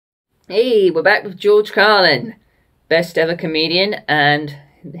Hey, we're back with George Carlin, best ever comedian, and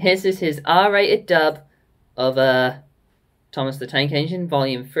this is his R-rated dub of Thomas the Tank Engine,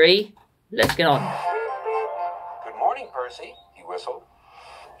 Volume 3. Let's get on. Good morning, Percy, he whistled.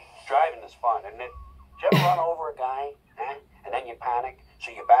 Driving is fun, isn't it? Did you ever run over a guy, and then you panic,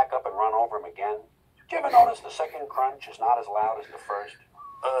 so you back up and run over him again? Did you ever notice the second crunch is not as loud as the first?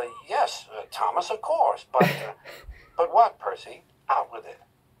 Yes, Thomas, of course, but what, Percy? Out with it.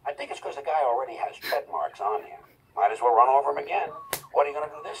 I think it's because the guy already has tread marks on him. Might as well run over him again. What are you going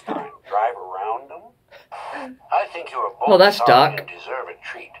to do this time? Drive around him? I think you are both that's sorry dark. and deserve a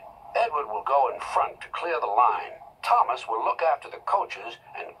treat. Edward will go in front to clear the line. Thomas will look after the coaches,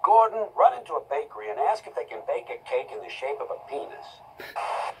 and Gordon run into a bakery and ask if they can bake a cake in the shape of a penis.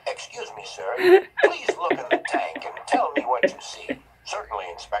 Excuse me, sir. Please look in the tank and tell me what you see. Certainly,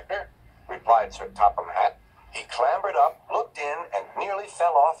 Inspector, replied Sir Topham Hatt. He clambered up, looked in, and nearly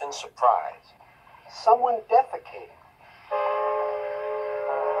fell off in surprise. Someone defecated.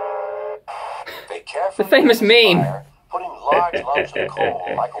 They carefully The famous lit meme. fire, putting large lumps of coal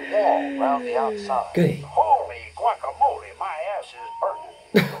like a wall round the outside. Good. Holy guacamole, my ass is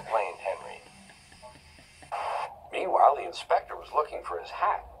burning, complained Henry. Meanwhile, the inspector was looking for his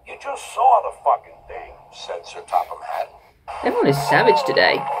hat. You just saw the fucking thing, said Sir Topham Hatt. Everyone is savage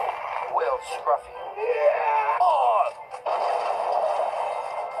today. Wailed Scruffy.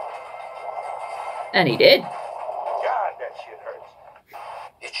 And he did. God, that shit hurts.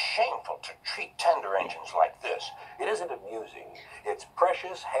 It's shameful to treat tender engines like this. It isn't amusing. It's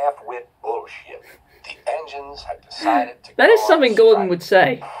precious half-wit bullshit. The engines have decided to That go is something on Gordon strike. would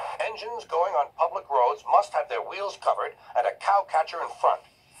say. Engines going on public roads must have their wheels covered and a cowcatcher in front.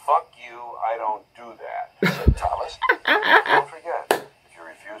 Fuck you, I don't do that, said Thomas. Don't forget, if you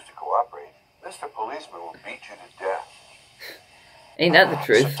refuse to cooperate, Mr. Policeman will beat you to death. Ain't that the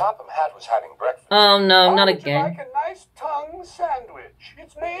Sir truth? Topham Hatt was having breakfast. Oh no, not How would you again. like a nice tongue sandwich?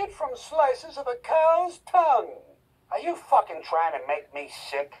 It's made from slices of a cow's tongue. Are you fucking trying to make me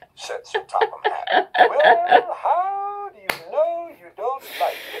sick? Said Sir Topham Hatt. Well, how do you know you don't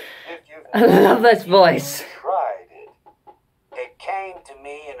like it if you've I love that never voice. tried it? It came to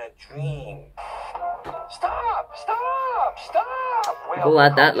me in a dream. Stop! Stop! Stop! We'll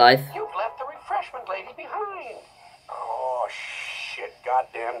add that life. You've left the refreshment lady behind. Oh, shit.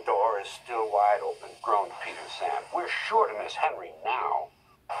 Goddamn door is still wide open, groaned Peter Sam. We're sure to miss Henry now.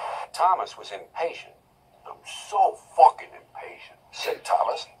 Thomas was impatient. I'm so fucking impatient, said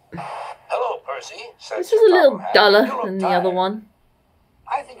Thomas. Hello, Percy, said This Sir is a little Topham Hatt. duller You look than the other tired. one.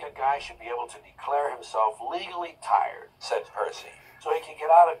 I think a guy should be able to declare himself legally tired, said Percy, so he can get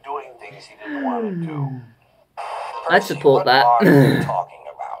out of doing things he didn't want to do. I'd support what that. are you talking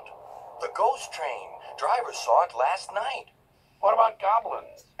about? The ghost train. Drivers saw it last night. What about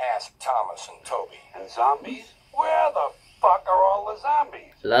goblins? Asked Thomas and Toby. And zombies? Where the fuck are all the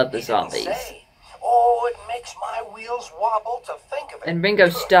zombies? Love the He didn't zombies. say. Oh, it makes my wheels wobble to think of it. And Ringo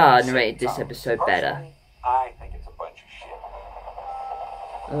Good, Starr said narrated this Thomas. episode better. Personally, I think it's a bunch of shit.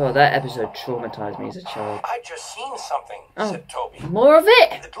 Oh, that episode traumatized me as a child. I just seen something, Oh. said Toby. More of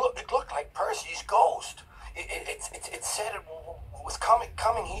it! It looked like Percy's ghost. It said it was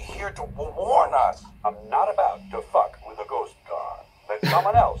coming here to warn us. I'm not about to fuck with a ghost car. Let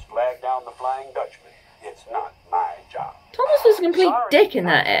someone else flag down the Flying Dutchman. It's not my job. Thomas was a complete Sorry, dick in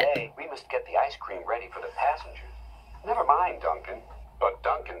not that ep. today. We must get the ice cream ready for the passengers. Never mind, Duncan. But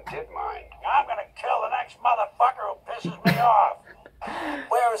Duncan did mind. I'm gonna kill the next motherfucker who pisses me off.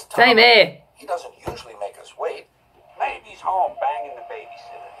 Where is Thomas? Same here. He doesn't usually make us wait. Maybe he's home banging the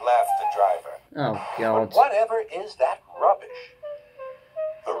babysitter, laughed the driver. Oh, But God. whatever is that rubbish?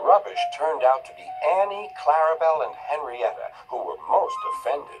 The rubbish turned out to be Annie, Clarabelle, and Henrietta, who were most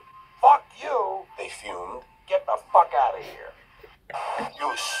offended. Fuck you, they fumed. Get the fuck out of here.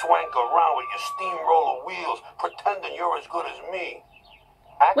 You swank around with your steamroller wheels, pretending you're as good as me.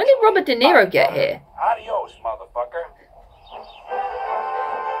 When did Robert De Niro get Actually, here? Adios, motherfucker.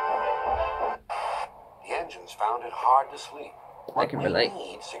 The engines found it hard to sleep. I can relate. What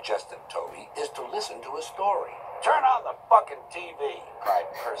we need, suggested Toby, is to listen to a story. Turn on the fucking TV, cried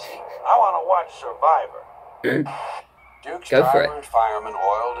Percy. I want to watch Survivor. Duke's Go for driver and fireman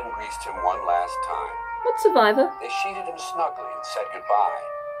oiled and greased him one last time. What Survivor? They sheeted him snugly and said goodbye.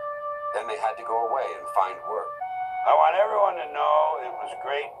 Then they had to go away and find work. I want everyone to know it was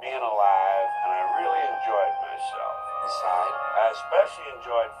great being alive, and I really enjoyed myself. He sighed. I especially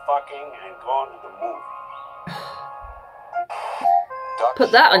enjoyed fucking and going to the movie. Duck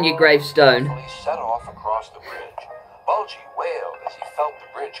Put that on your gravestone. slowly set off across the bridge. Bulgy wailed as he felt the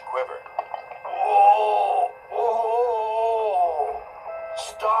bridge quiver. Oh! Oh!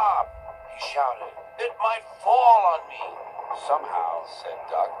 Stop! he shouted. It might fall on me. Somehow, said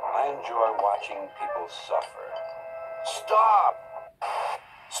Duck, I enjoy watching people suffer. Stop!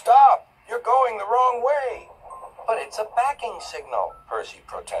 Stop! You're going the wrong way. But it's a backing signal, Percy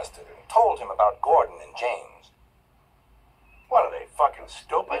protested and told him about Gordon and James. What are they, fucking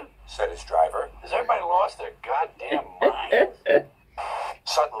stupid? Said his driver. Has everybody lost their goddamn minds?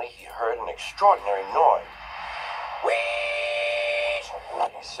 Suddenly he heard an extraordinary noise. Whee!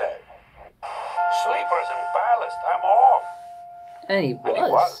 He said. Sleepers and ballast, I'm off. And he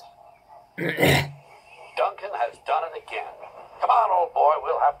was. Duncan has done it again. Come on, old boy,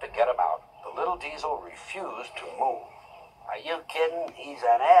 we'll have to get him out. The little diesel refused to move. Are you kidding? He's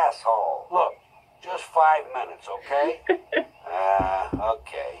an asshole. Look, just 5 minutes, okay?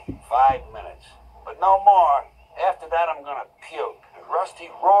 Okay, 5 minutes. But no more. After that, I'm gonna puke. And Rusty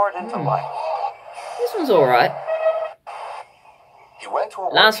roared into life. This one's alright. He went to a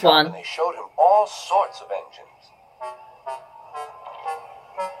Last workshop one. and they showed him all sorts of engines.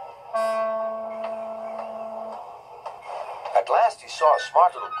 At last he saw a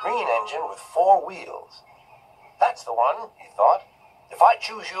smart little green engine with 4 wheels. That's the one, he thought. If I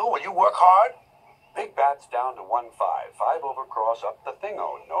choose you, will you work hard? Big bats down to 1-5. 5 over cross up the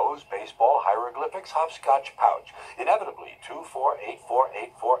thingo. Nose, baseball, hieroglyphics, hopscotch pouch. Inevitably, 2, 4, 8, 4,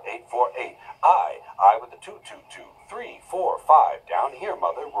 8, 4, 8, 4, 8. I with the 2, 2, 2, 3, 4, 5. Down here,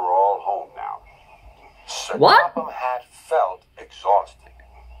 mother. We're all home now. Sir What? Topham Hatt felt exhausted.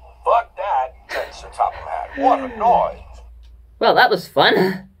 Fuck that, said Sir Topham Hatt. What a noise. Well, that was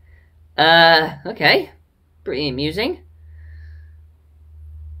fun. Okay. Pretty amusing.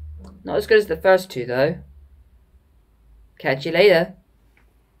 Not as good as the first two, though. Catch you later.